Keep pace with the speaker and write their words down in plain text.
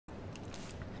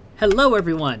Hello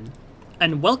everyone,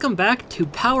 and welcome back to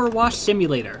PowerWash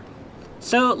Simulator.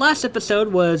 So, last episode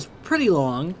was pretty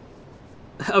long.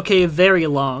 Okay, very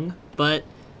long, but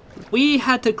we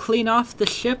had to clean off the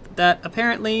ship that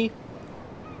apparently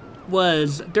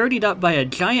was dirtied up by a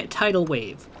giant tidal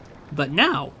wave. But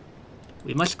now,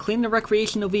 we must clean the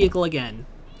recreational vehicle again.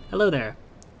 Hello there.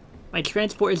 My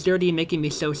transport is dirty and making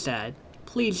me so sad.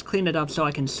 Please clean it up so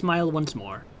I can smile once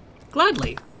more.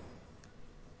 Gladly.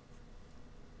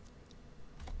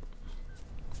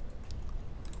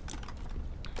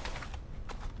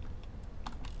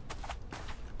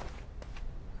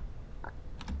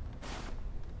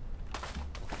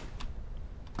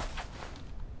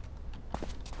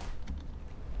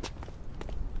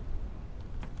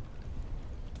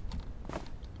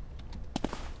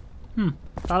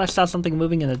 Thought I saw something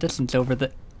moving in the distance over the...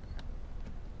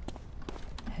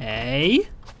 Hey?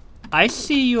 I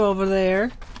see you over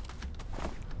there.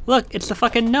 Look, it's the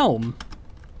fucking gnome.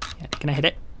 Yeah, can I hit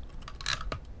it?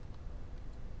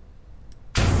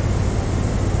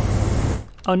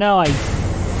 Oh no,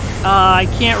 I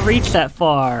can't reach that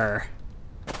far.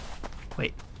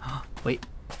 Wait. Wait.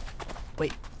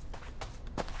 Wait.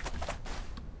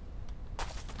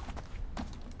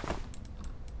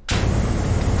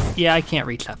 Yeah, I can't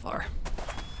reach that far.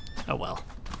 Oh well.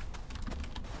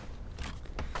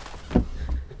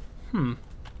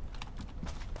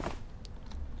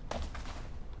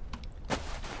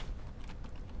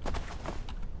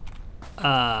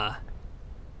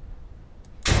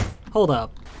 Hold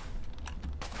up.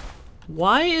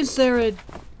 Why is there a...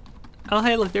 Oh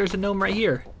hey, look, there's a gnome right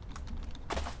here.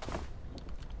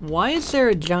 Why is there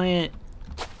a giant...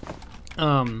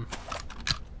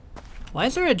 Why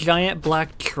is there a giant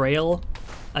black trail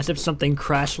as if something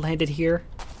crash landed here?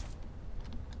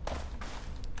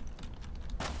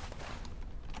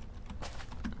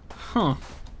 Huh.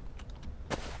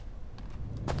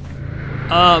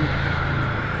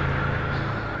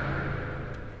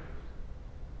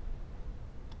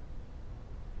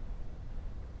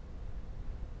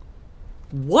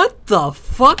 What the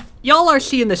fuck? Y'all are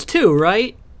seeing this too,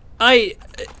 right?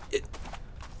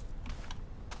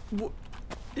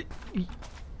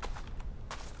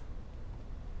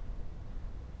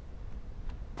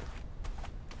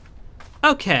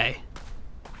 Okay.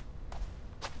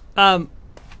 What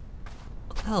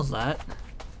the hell's that?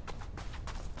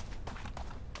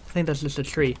 I think that's just a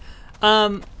tree.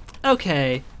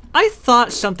 Okay. I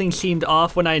thought something seemed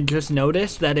off when I just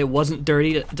noticed that it wasn't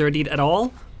dirtied at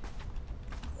all.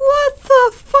 What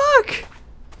the fuck?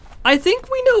 I think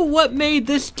we know what made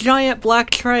this giant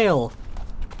black trail.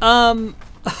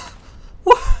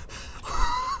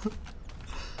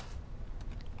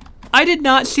 I did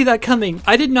not see that coming.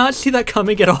 I did not see that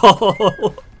coming at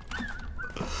all.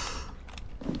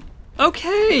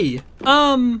 Okay.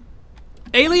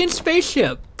 Alien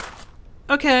spaceship.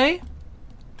 Okay.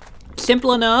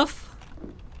 Simple enough.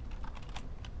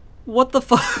 What the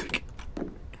fuck?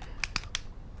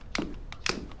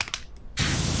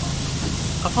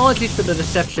 Apologies for the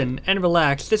deception, and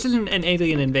relax. This isn't an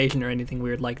alien invasion or anything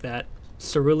weird like that.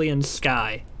 Cerulean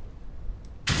sky.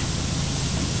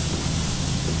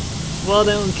 Well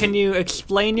then, can you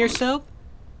explain yourself?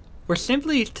 We're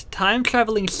simply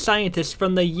time-traveling scientists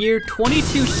from the year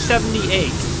 2278.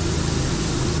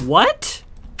 What?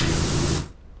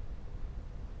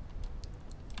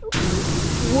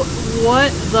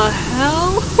 What the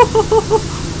hell?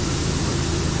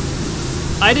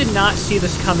 I did not see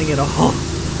this coming at all.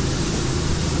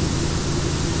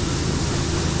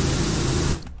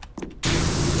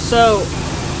 So,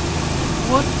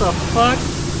 what the fuck?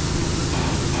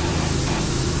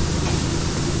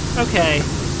 Okay.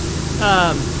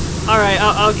 Alright,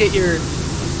 I'll get your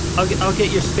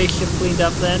spaceship cleaned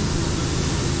up then.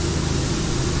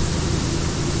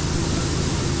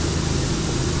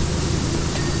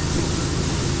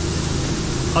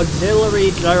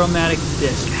 Auxiliary gyromatic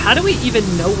disc. How do we even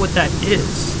know what that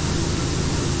is?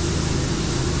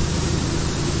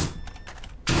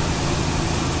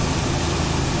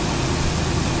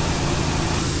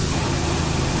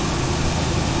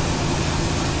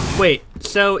 Wait,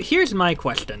 so here's my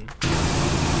question.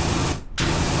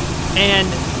 And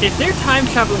if they're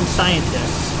time-traveling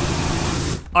scientists,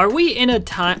 are we in a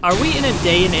day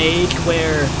and age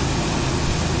where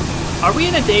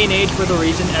the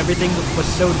reason everything was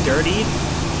so dirty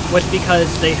was because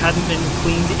they hadn't been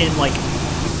cleaned in like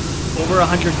over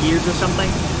 100 years or something?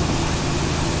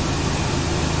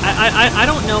 I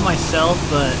don't know myself,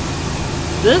 but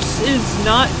this is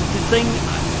not the thing.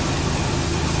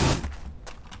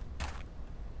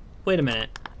 Wait a minute.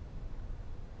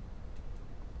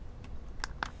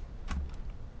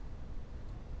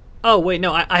 Oh, wait,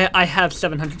 no, I have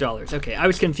 $700. Okay, I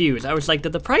was confused. I was like,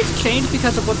 did the price change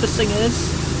because of what this thing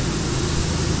is?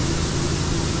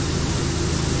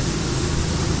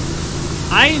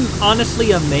 I'm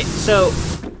honestly amazed. So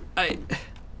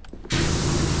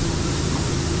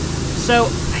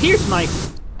here's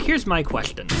my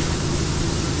question.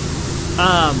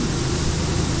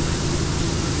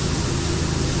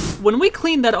 When we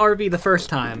cleaned that RV the first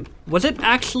time, was it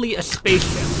actually a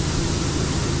spaceship?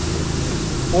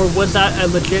 Or was that a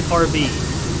legit RV?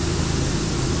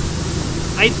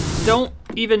 I don't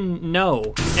even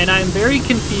know, and I'm very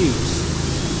confused.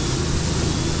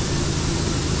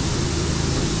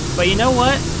 But you know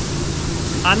what?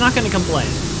 I'm not gonna complain,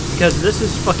 because this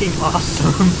is fucking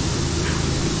awesome.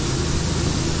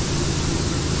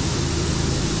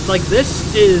 Like,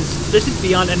 this is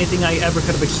beyond anything I ever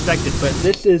could have expected, but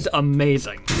this is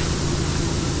amazing.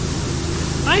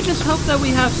 I just hope that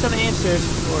we have some answers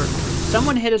for...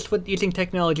 Someone hit us with using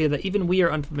technology that even we are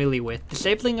unfamiliar with,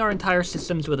 disabling our entire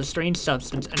systems with a strange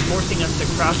substance and forcing us to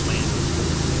crash land.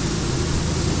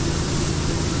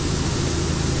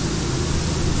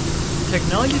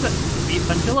 Technology that...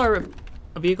 Until our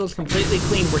vehicle is completely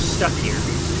clean, we're stuck here.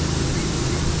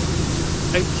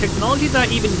 A technology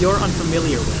that even you're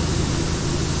unfamiliar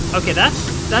with. Okay,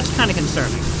 that's kind of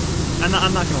concerning. I'm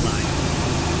not gonna lie.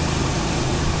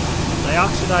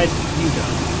 Dioxidized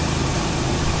butane.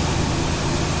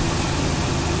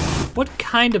 What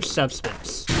kind of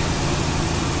substance?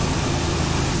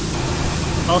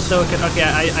 Also, okay,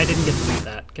 I didn't get to read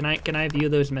that. Can I view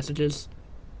those messages?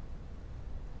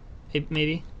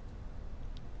 Maybe.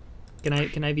 Can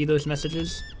I view those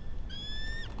messages?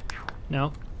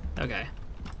 No? Okay.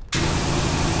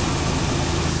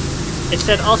 It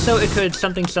said also it could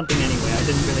something anyway. I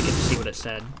didn't really get to see what it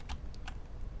said.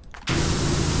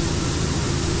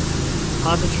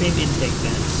 Positron intake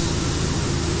vents.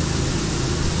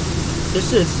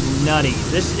 This is nutty.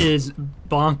 This is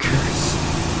bonkers.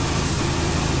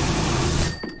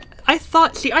 I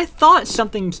thought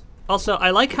something... Also, I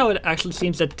like how it actually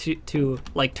seems to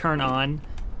like, turn on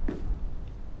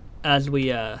as we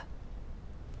clean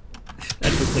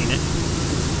it.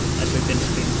 As we finish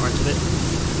cleaning parts of it.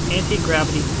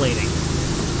 Anti-gravity plating.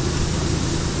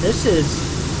 This is...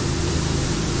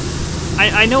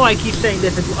 I know I keep saying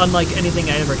this is unlike anything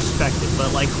I ever expected,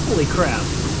 but, like, holy crap.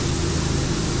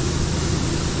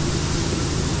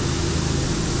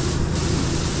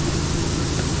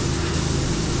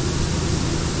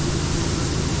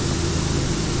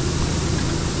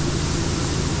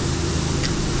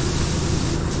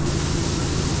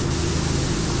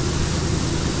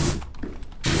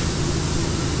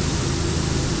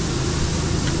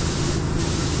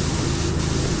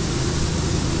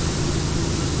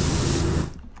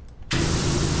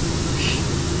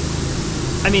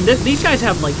 I mean, these guys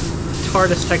have, like,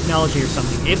 TARDIS technology or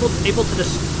something. Able to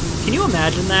just... Can you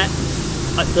imagine that?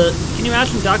 Can you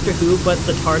imagine Doctor Who, but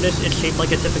the TARDIS is shaped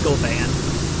like a typical van?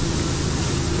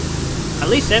 At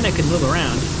least then it can move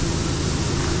around.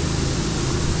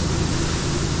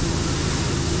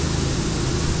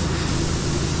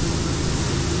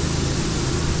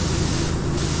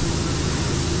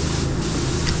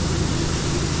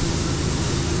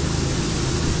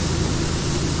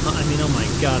 I mean, oh my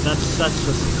god, that's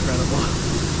just incredible.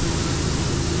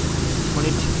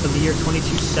 22 for the year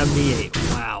 2278.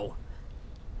 Wow.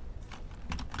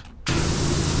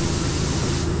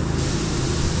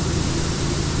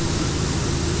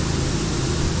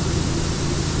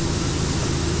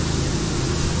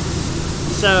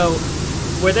 So,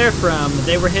 where they're from,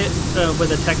 they were hit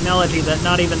with a technology that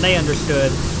not even they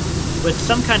understood, with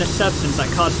some kind of substance that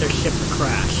caused their ship to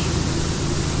crash.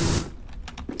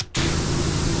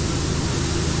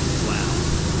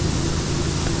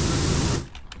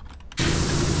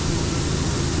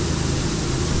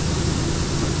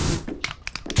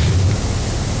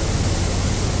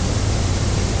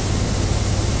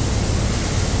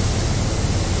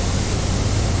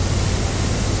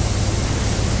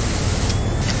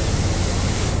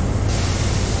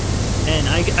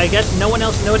 I guess no one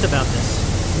else knows about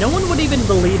this. No one would even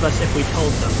believe us if we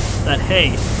told them that,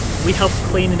 hey, we helped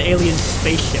clean an alien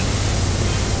spaceship.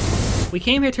 We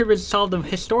came here to resolve the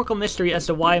historical mystery as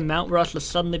to why Mount Rushmore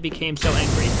suddenly became so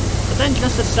angry, but then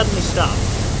just as suddenly stopped.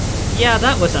 Yeah,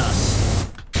 that was us.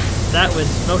 That was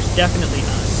most definitely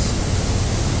us.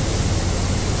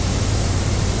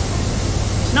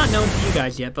 It's not known to you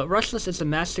guys yet, but Rushless is the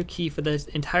master key for the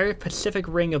entire Pacific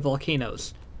Ring of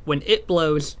volcanoes. When it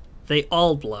blows, they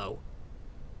all blow.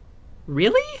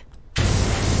 Really?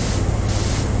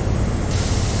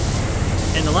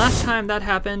 And the last time that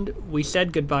happened, we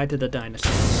said goodbye to the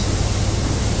dinosaurs.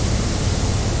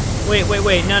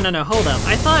 Wait, no, hold up.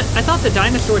 I thought the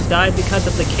dinosaurs died because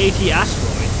of the KT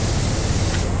asteroid.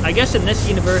 I guess in this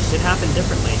universe it happened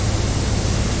differently.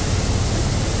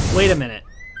 Wait a minute.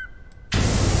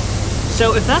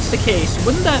 So if that's the case,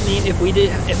 wouldn't that mean if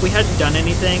we hadn't done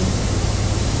anything,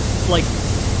 like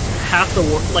half the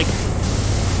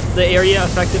the area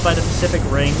affected by the Pacific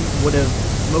Ring would have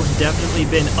most definitely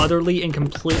been utterly and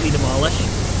completely demolished?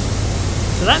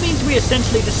 So that means we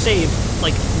essentially just saved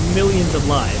like millions of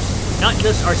lives. Not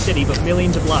just our city, but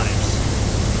millions of lives.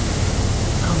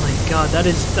 Oh my god, that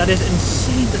is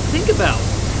insane to think about.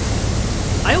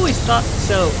 I always thought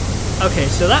so. Okay,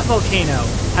 so that volcano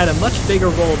had a much bigger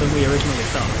role than we originally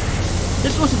thought.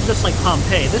 This wasn't just like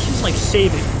Pompeii. This was like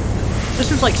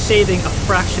saving a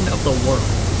fraction of the world.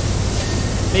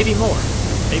 Maybe more,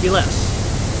 maybe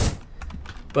less.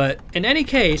 But in any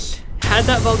case, had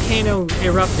that volcano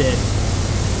erupted,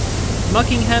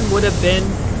 Muckingham would have been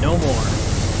no more.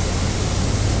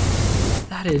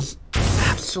 That is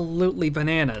absolutely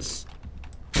bananas.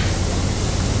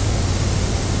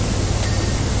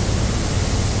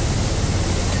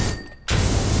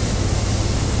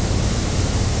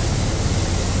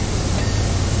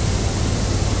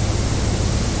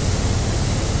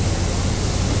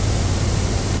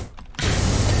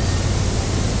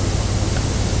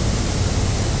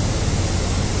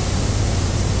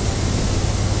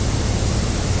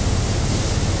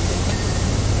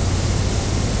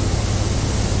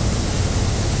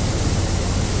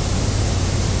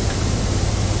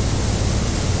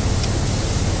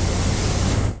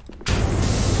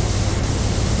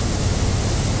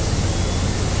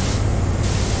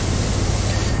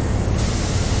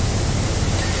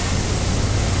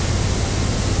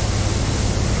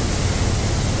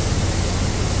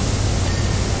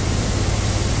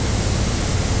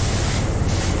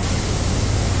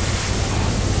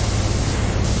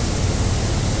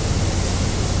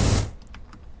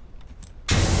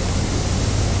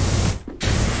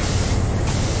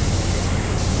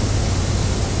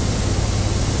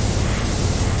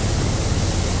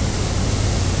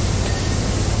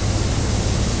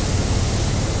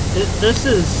 This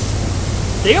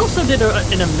is... They also did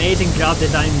an amazing job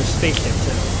designing the spaceship,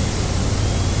 too.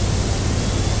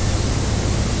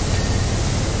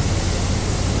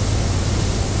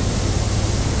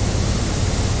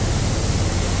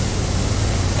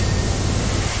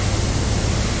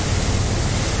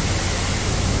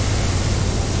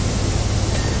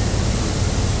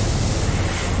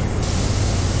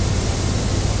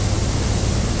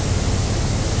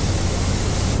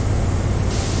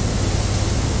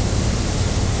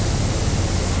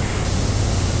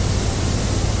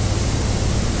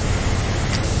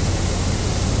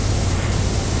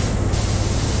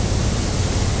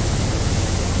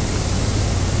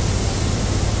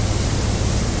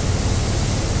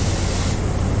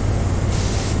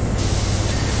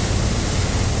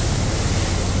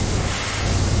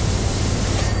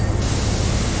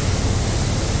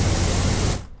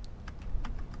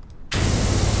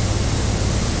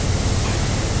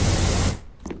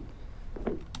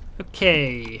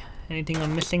 Okay, anything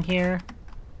I'm missing here?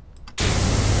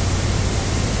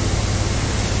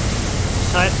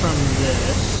 Aside from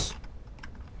this...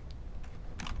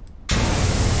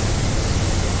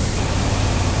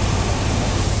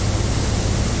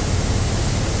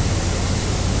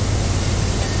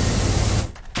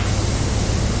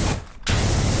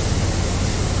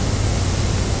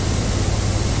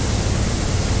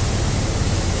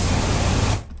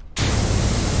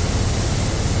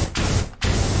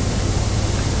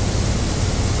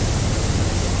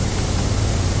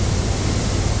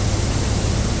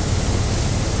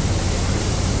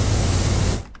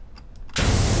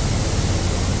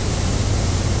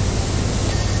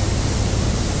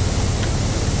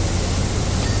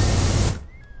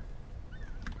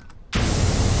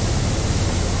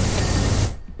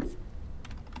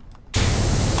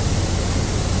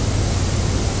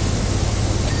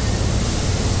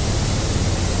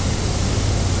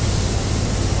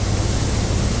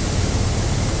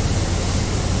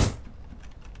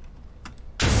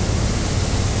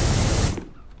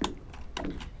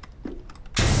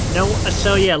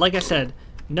 So yeah, like I said,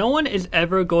 no one is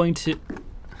ever going to...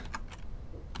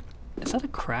 Is that a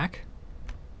crack?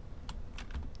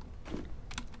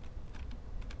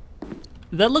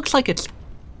 That looks like it's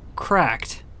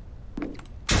cracked.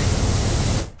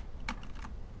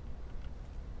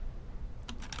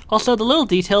 Also, the little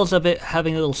details of it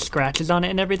having little scratches on it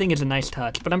and everything is a nice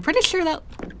touch, but I'm pretty sure that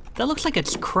looks like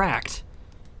it's cracked,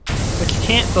 which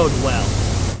can't bode well.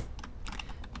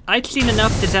 I've seen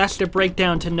enough disaster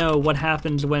breakdown to know what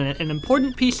happens when an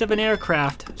important piece of an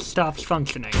aircraft stops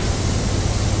functioning.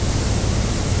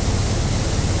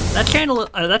 That channel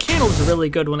is really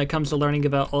good when it comes to learning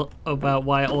about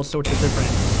why all sorts of different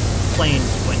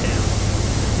planes went down.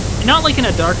 And not like in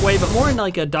a dark way, but more in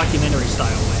like a documentary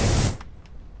style way.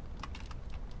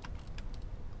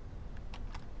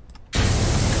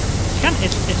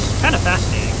 It's kind of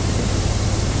fascinating.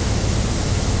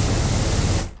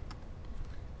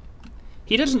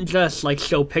 He doesn't just like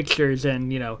show pictures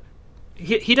and, you know,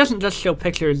 he doesn't just show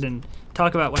pictures and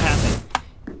talk about what happened.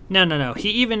 No. He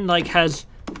even like has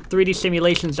 3D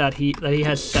simulations that he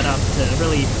has set up to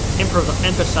really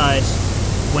emphasize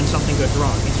when something goes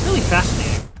wrong. It's really fascinating.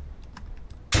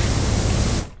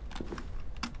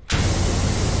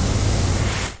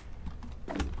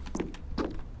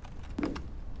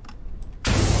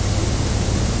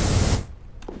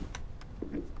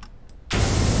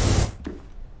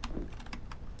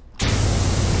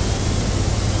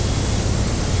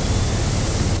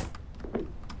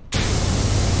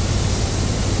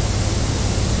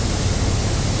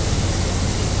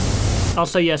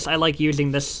 Also, yes, I like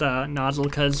using this nozzle,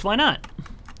 because why not?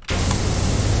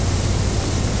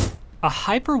 A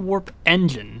hyperwarp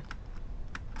engine.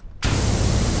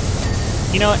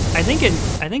 You know, I think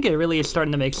it really is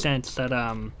starting to make sense that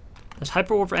this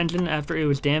hyperwarp engine, after it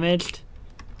was damaged,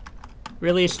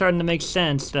 really is starting to make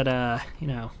sense that you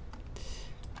know,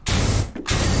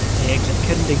 it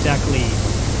couldn't exactly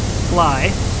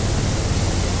fly.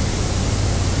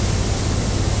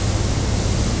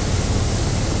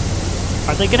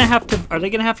 Are they gonna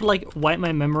have to like wipe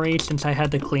my memory since I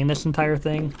had to clean this entire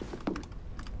thing?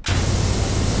 Are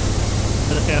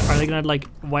they gonna like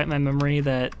wipe my memory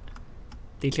that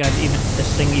this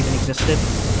thing even existed?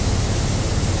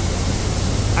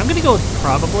 I'm gonna go with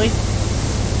probably.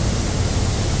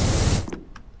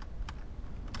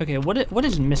 Okay, what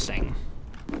is missing?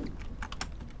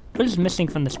 What is missing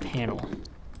from this panel?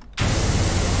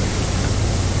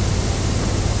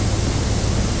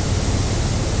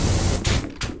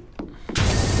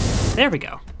 There we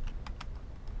go.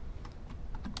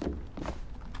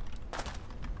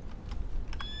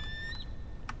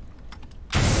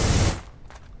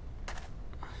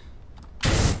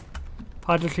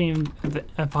 Positron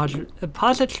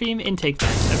intake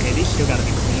vents. Okay, these still gotta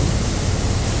be cleaned.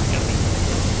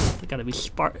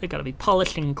 They gotta be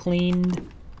polished and cleaned.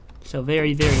 So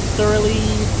very, very thoroughly.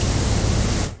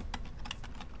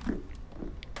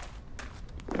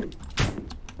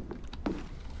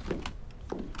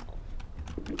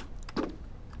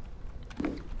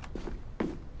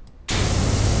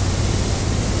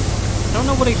 I don't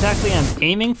know what exactly I'm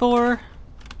aiming for.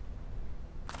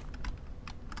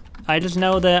 I just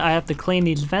know that I have to clean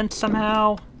these vents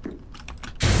somehow.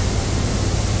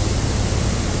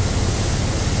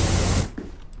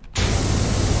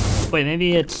 Wait,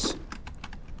 maybe it's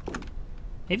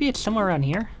somewhere around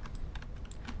here?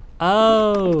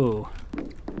 Oh.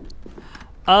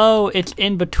 Oh, it's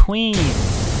in between.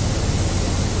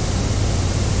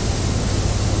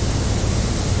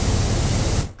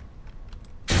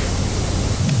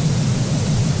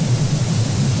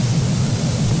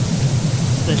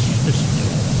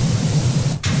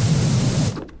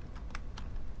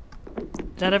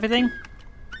 Is that everything?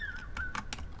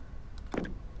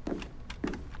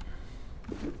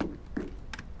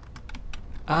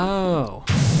 Oh.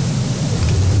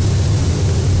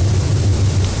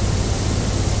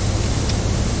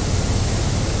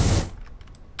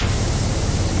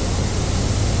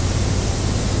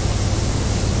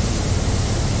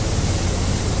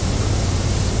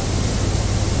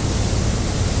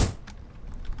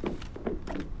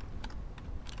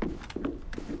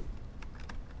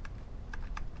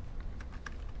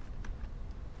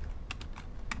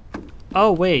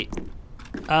 Oh, wait.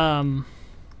 Yeah,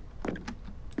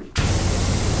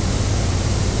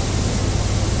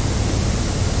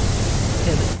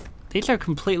 these are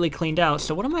completely cleaned out,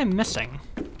 so what am I missing?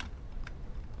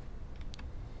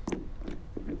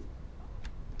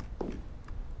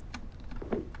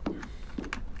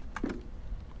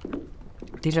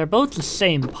 These are both the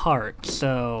same part,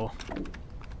 so...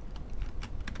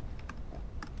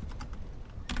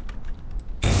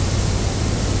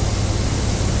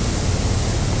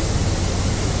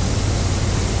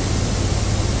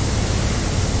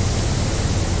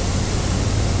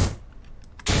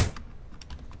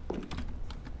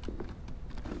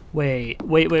 Wait.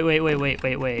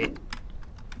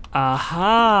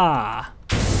 Aha!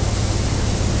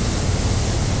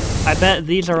 I bet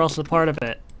these are also part of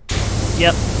it.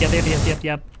 Yep.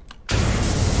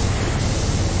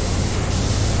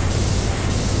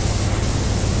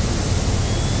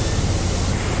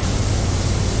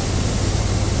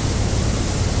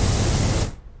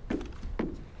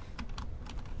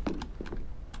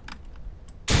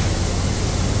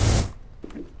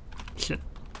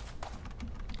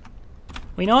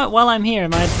 You know what? While I'm here, I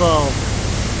might as well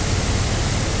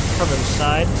cover the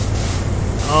side.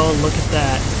 Oh, look at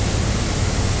that.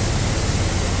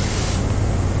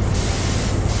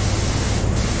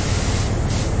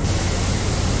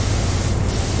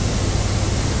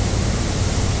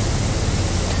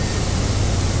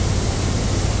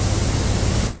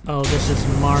 Oh, this is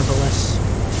marvelous.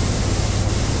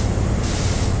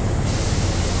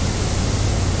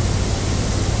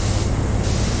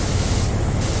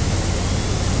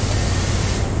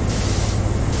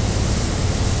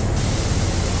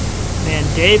 Man,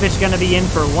 Dave is gonna be in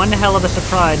for one hell of a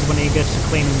surprise when he gets to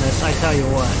cleaning this, I tell you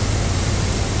what.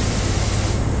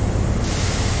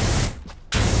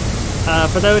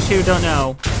 For those who don't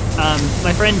know,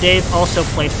 my friend Dave also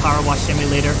plays PowerWash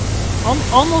Simulator.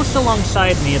 Almost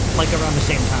alongside me at like around the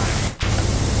same time.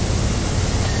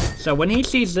 So when he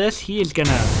sees this, he is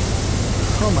gonna...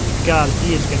 Oh my god,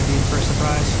 he is gonna be in for a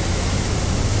surprise.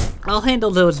 I'll handle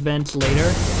those vents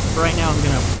later. For right now, I'm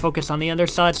gonna focus on the other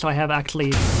side so I have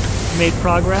actually made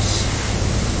progress.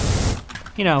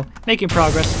 You know, making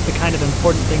progress is the kind of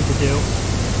important thing to do.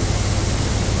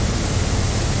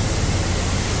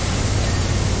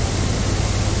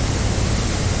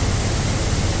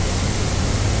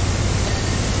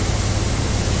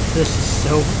 This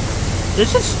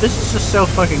is just so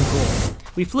fucking cool.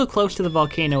 We flew close to the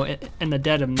volcano in the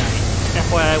dead of night,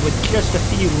 FYI with just a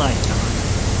few lights on.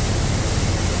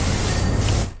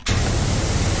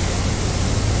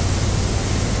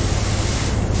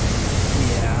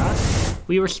 Yeah.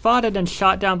 We were spotted and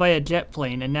shot down by a jet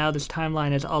plane, and now this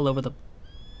timeline is all over the...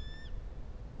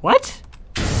 What?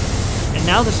 And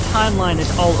now this timeline is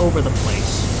all over the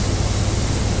place.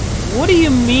 What do you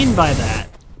mean by that?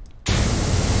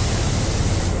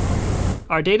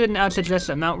 Our data now suggests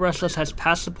that Mount Rushmore has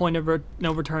passed the point of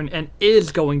no return and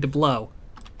is going to blow.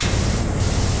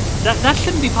 That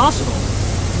shouldn't be possible.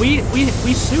 We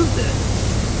soothed it.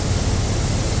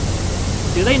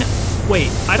 Do they know? Wait,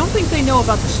 I don't think they know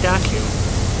about the statue.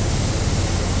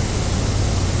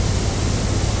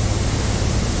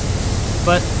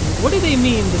 But what do they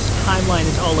mean this timeline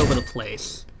is all over the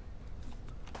place?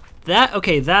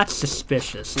 Okay, that's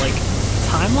suspicious. Like,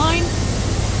 timeline?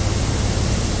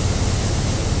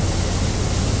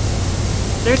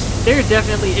 There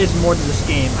definitely is more to this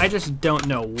game. I just don't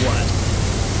know what.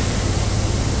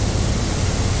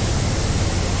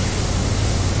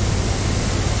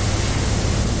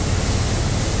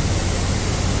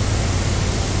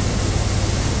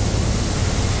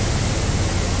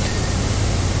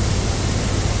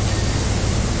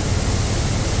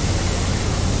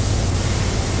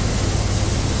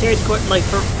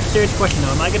 Serious question though,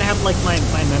 am I gonna have like my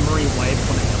memory wiped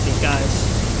when I help these guys?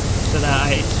 So that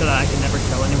I can never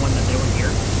tell anyone that they were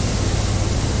here.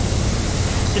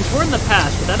 Since we're in the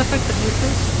past, would that affect the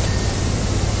future?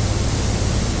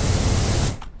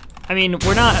 I mean,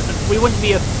 we wouldn't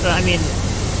be I mean,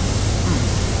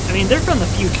 they're from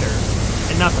the future,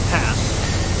 and not the past.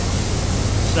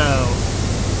 So,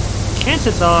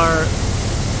 chances are,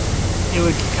 it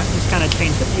would just kind of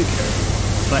change the future,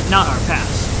 but not our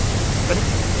past. But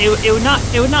it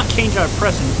would not change our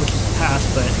present, which is the past,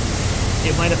 but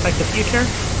it might affect the future,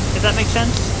 if that makes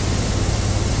sense.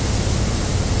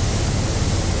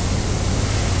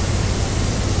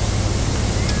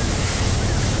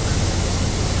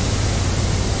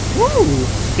 Woo!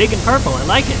 Big and purple, I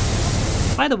like it.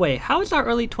 By the way, how is our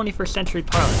early 21st century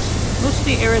parlance? Most of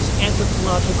the era's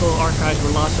anthropological archives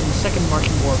were lost in the Second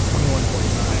Martian War of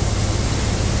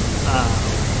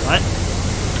 2145. What?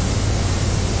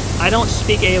 I don't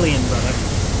speak alien, brother.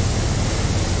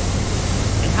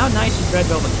 How nice is red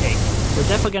velvet cake? We're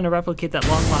definitely going to replicate that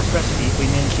long-lost recipe if we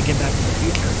manage to get back to the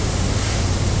future.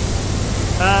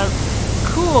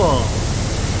 Cool.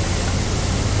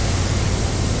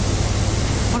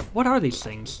 What are these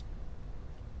things?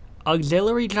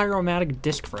 Auxiliary gyromatic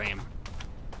disc frame.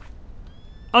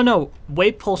 Oh no,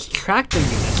 wave pulse tractor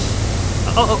units.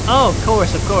 Oh, of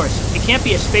course. It can't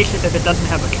be a spaceship if it doesn't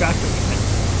have a tractor unit.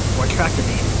 Or a tractor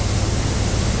beam.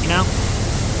 You know?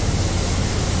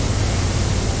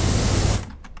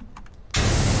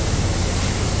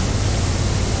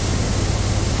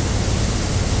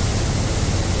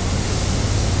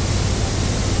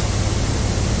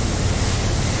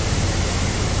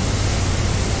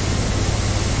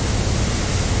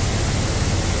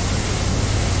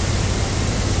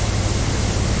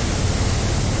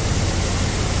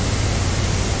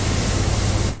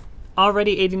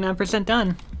 Already 89%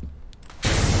 done.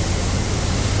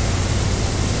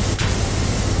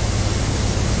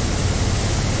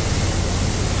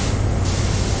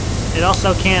 It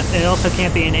also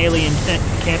can't be an alien. It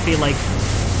can't be like.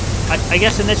 I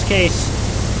guess in this case,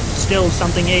 still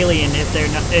something alien if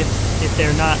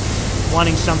they're not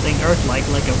wanting something Earth-like,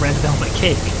 like a red velvet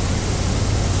cake.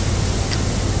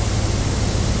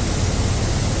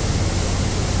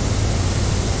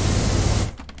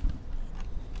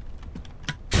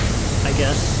 I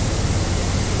guess.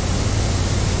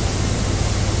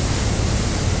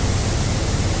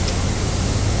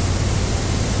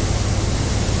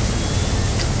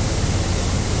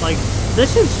 Like,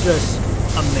 this is just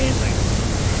amazing.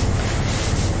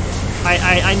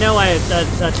 I know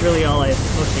that's really all I've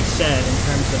mostly said in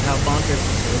terms of how bonkers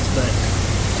this is,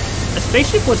 but a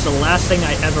spaceship was the last thing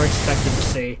I ever expected to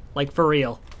see. Like, for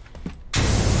real.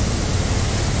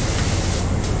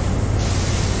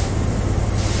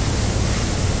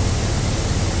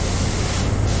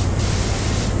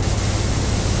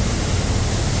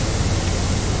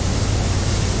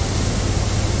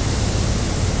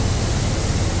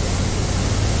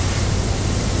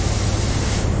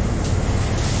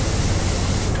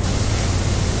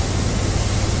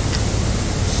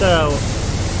 So,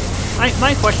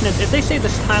 my question is, if they say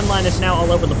this timeline is now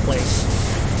all over the place,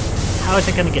 how is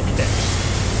it going to get fixed?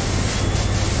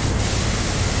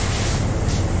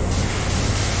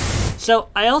 So,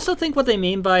 I also think what they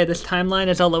mean by this timeline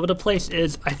is all over the place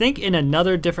is, I think in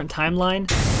another different timeline,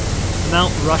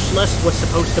 Mount Rushless was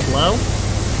supposed to blow,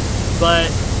 but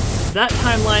that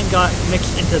timeline got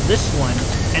mixed into this one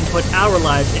and put our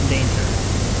lives in danger.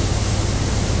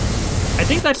 I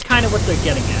think that's kind of what they're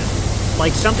getting at.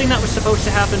 Like, something that was supposed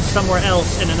to happen somewhere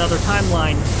else in another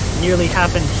timeline nearly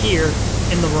happened here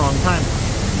in the wrong timeline.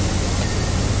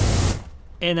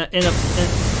 In a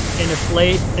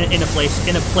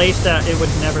place that it was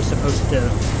never supposed to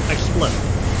explode.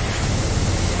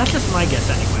 That's just my guess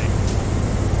anyway.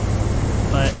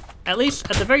 But at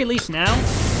the very least now,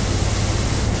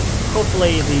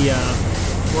 hopefully the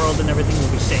world and everything will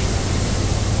be safe.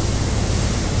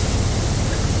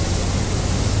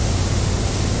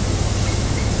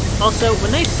 Also, when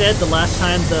they said the last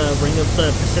time the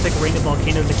Pacific Ring of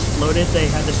Volcanoes exploded, they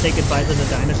had to say goodbye to the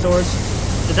dinosaurs,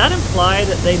 did that imply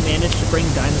that they managed to bring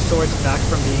dinosaurs back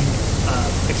from being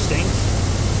extinct?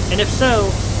 And if so,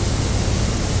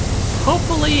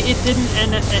 hopefully it didn't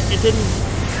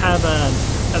have a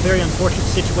very unfortunate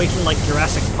situation like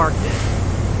Jurassic Park did.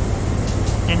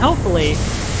 And hopefully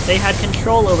they had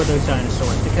control over those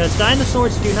dinosaurs, because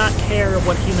dinosaurs do not care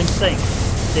what humans think.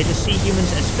 They just see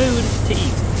humans as food to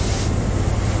eat.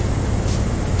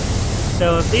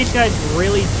 So if these guys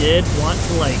really did want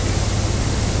to, like,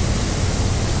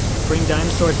 bring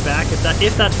dinosaurs back, if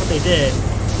that's what they did,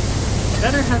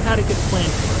 better have had a good plan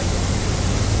for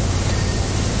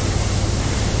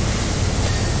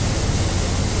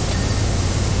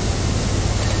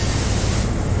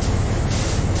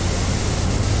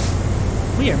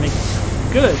it. We are making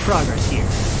some good progress here.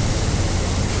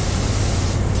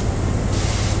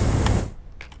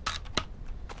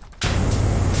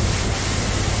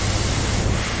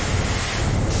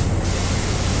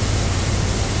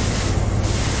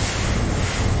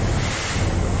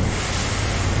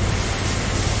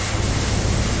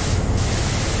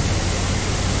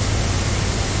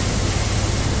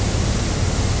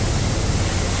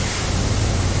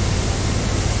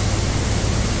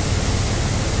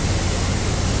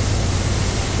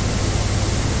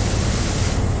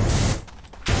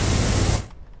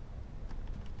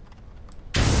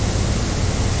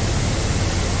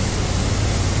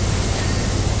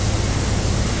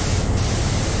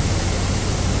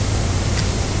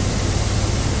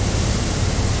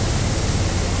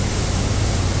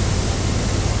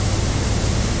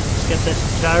 Get this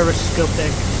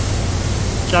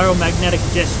gyromagnetic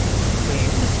disc clean.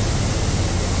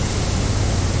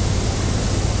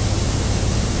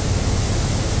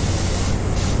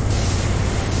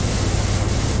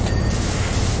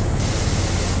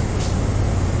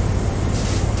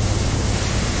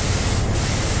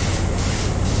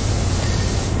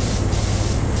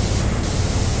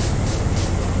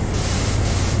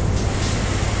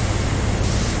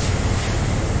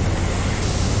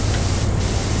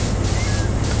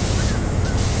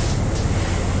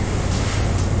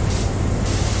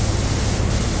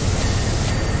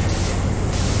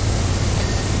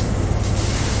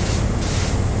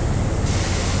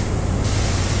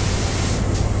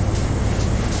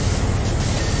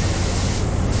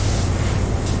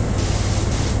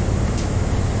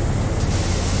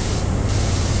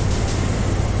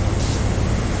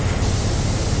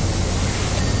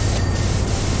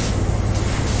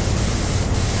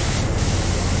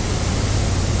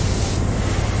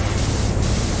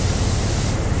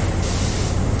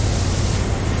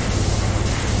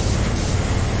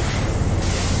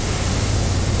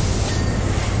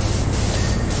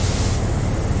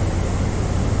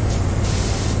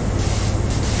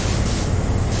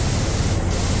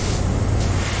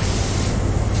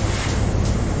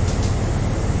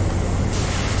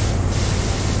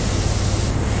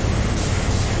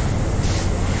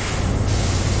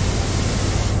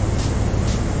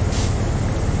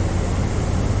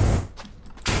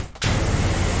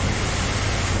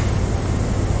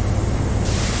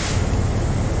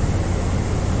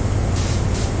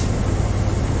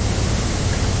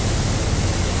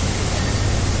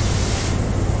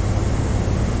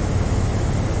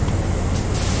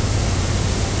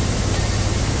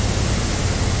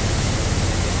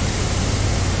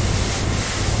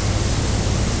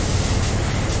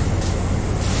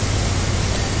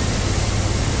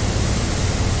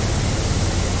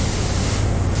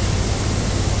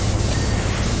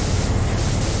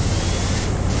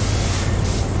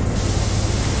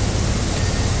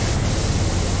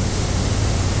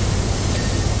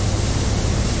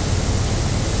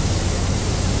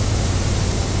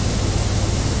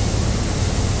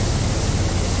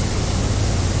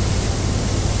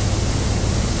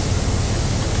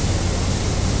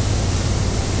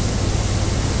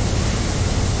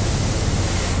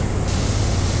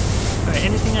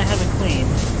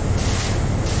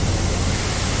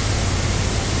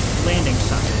 landing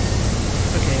socket.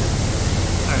 Okay.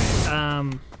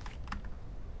 Alright,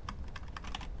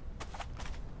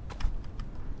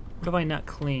 what have I not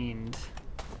cleaned?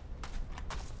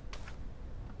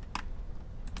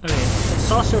 Okay,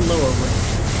 saucer lower rim.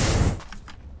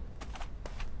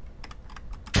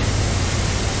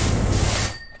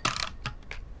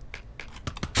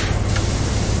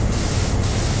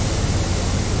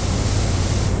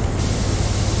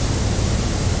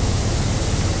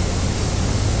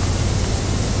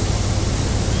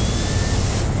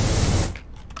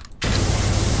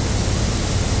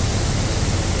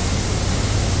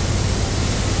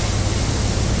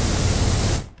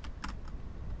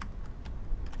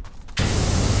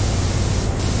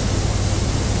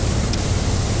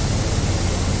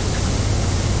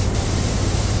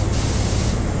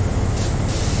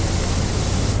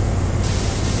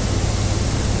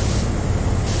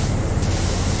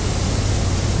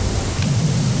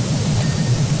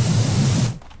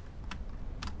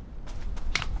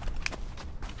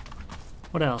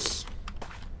 What else?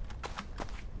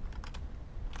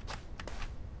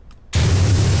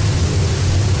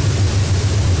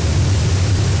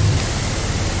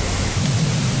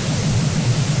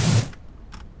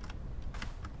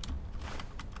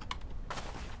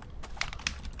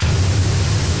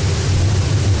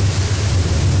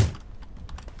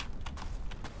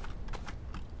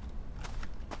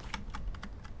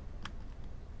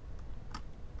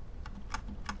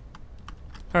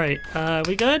 Alright,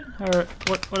 we good? Or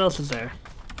what else is there?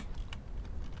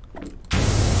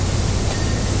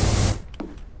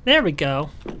 There we go.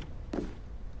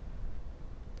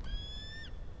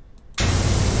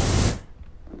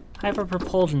 Hyper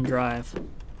propulsion drive.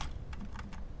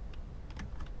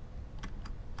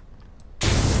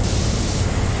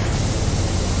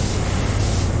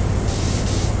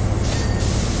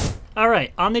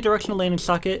 Alright, omnidirectional landing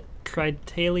socket,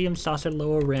 tritanium saucer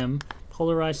lower rim,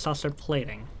 polarized saucer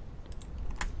plating.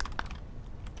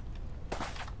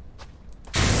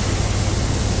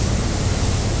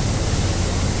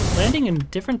 Landing in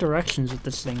different directions with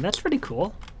this thing, that's pretty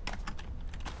cool.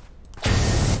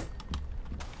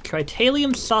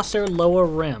 Tritanium saucer lower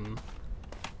rim.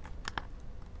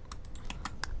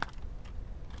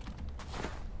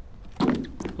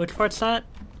 Which part's that?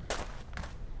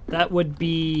 That would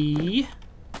be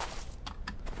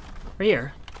right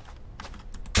here.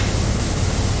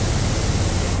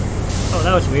 Oh,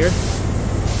 that was weird.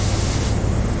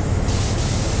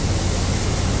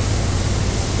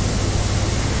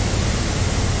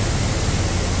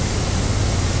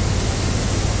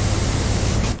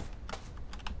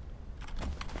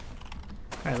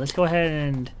 Alright, let's go ahead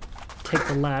and take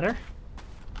the ladder.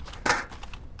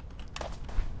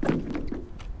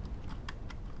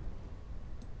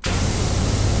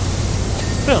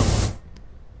 Boom.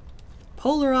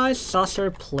 Polarized saucer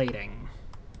plating.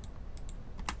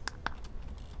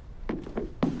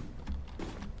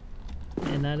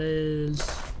 And that is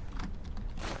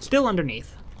still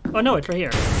underneath. Oh no, it's right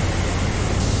here.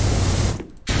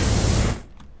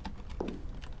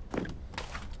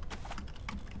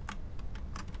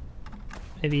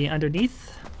 Maybe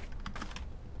underneath?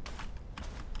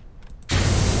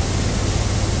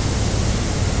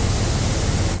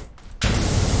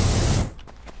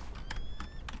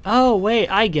 Oh wait,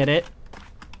 I get it.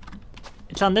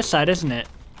 It's on this side, isn't it?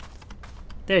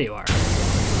 There you are.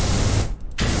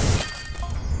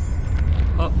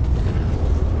 Oh.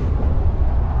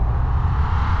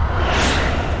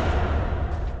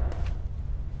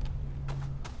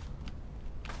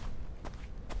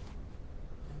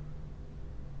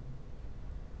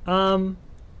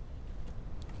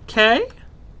 Okay.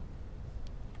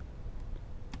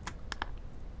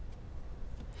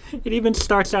 It even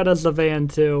starts out as a van,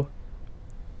 too.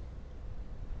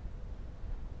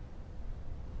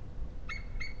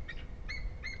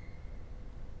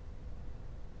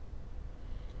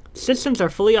 Systems are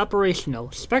fully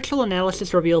operational. Spectral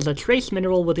analysis reveals a trace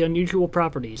mineral with unusual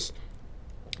properties.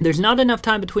 There's not enough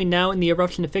time between now and the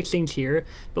eruption to fix things here,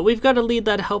 but we've got a lead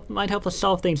that might help us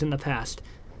solve things in the past.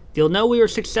 You'll know we were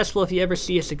successful if you ever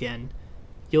see us again.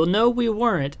 You'll know we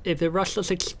weren't if the Rustless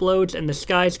explodes and the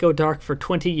skies go dark for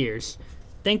 20 years.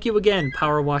 Thank you again,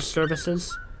 PowerWash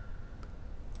Services.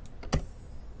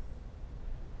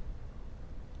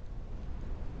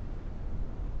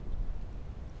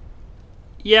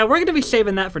 Yeah, we're going to be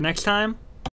saving that for next time.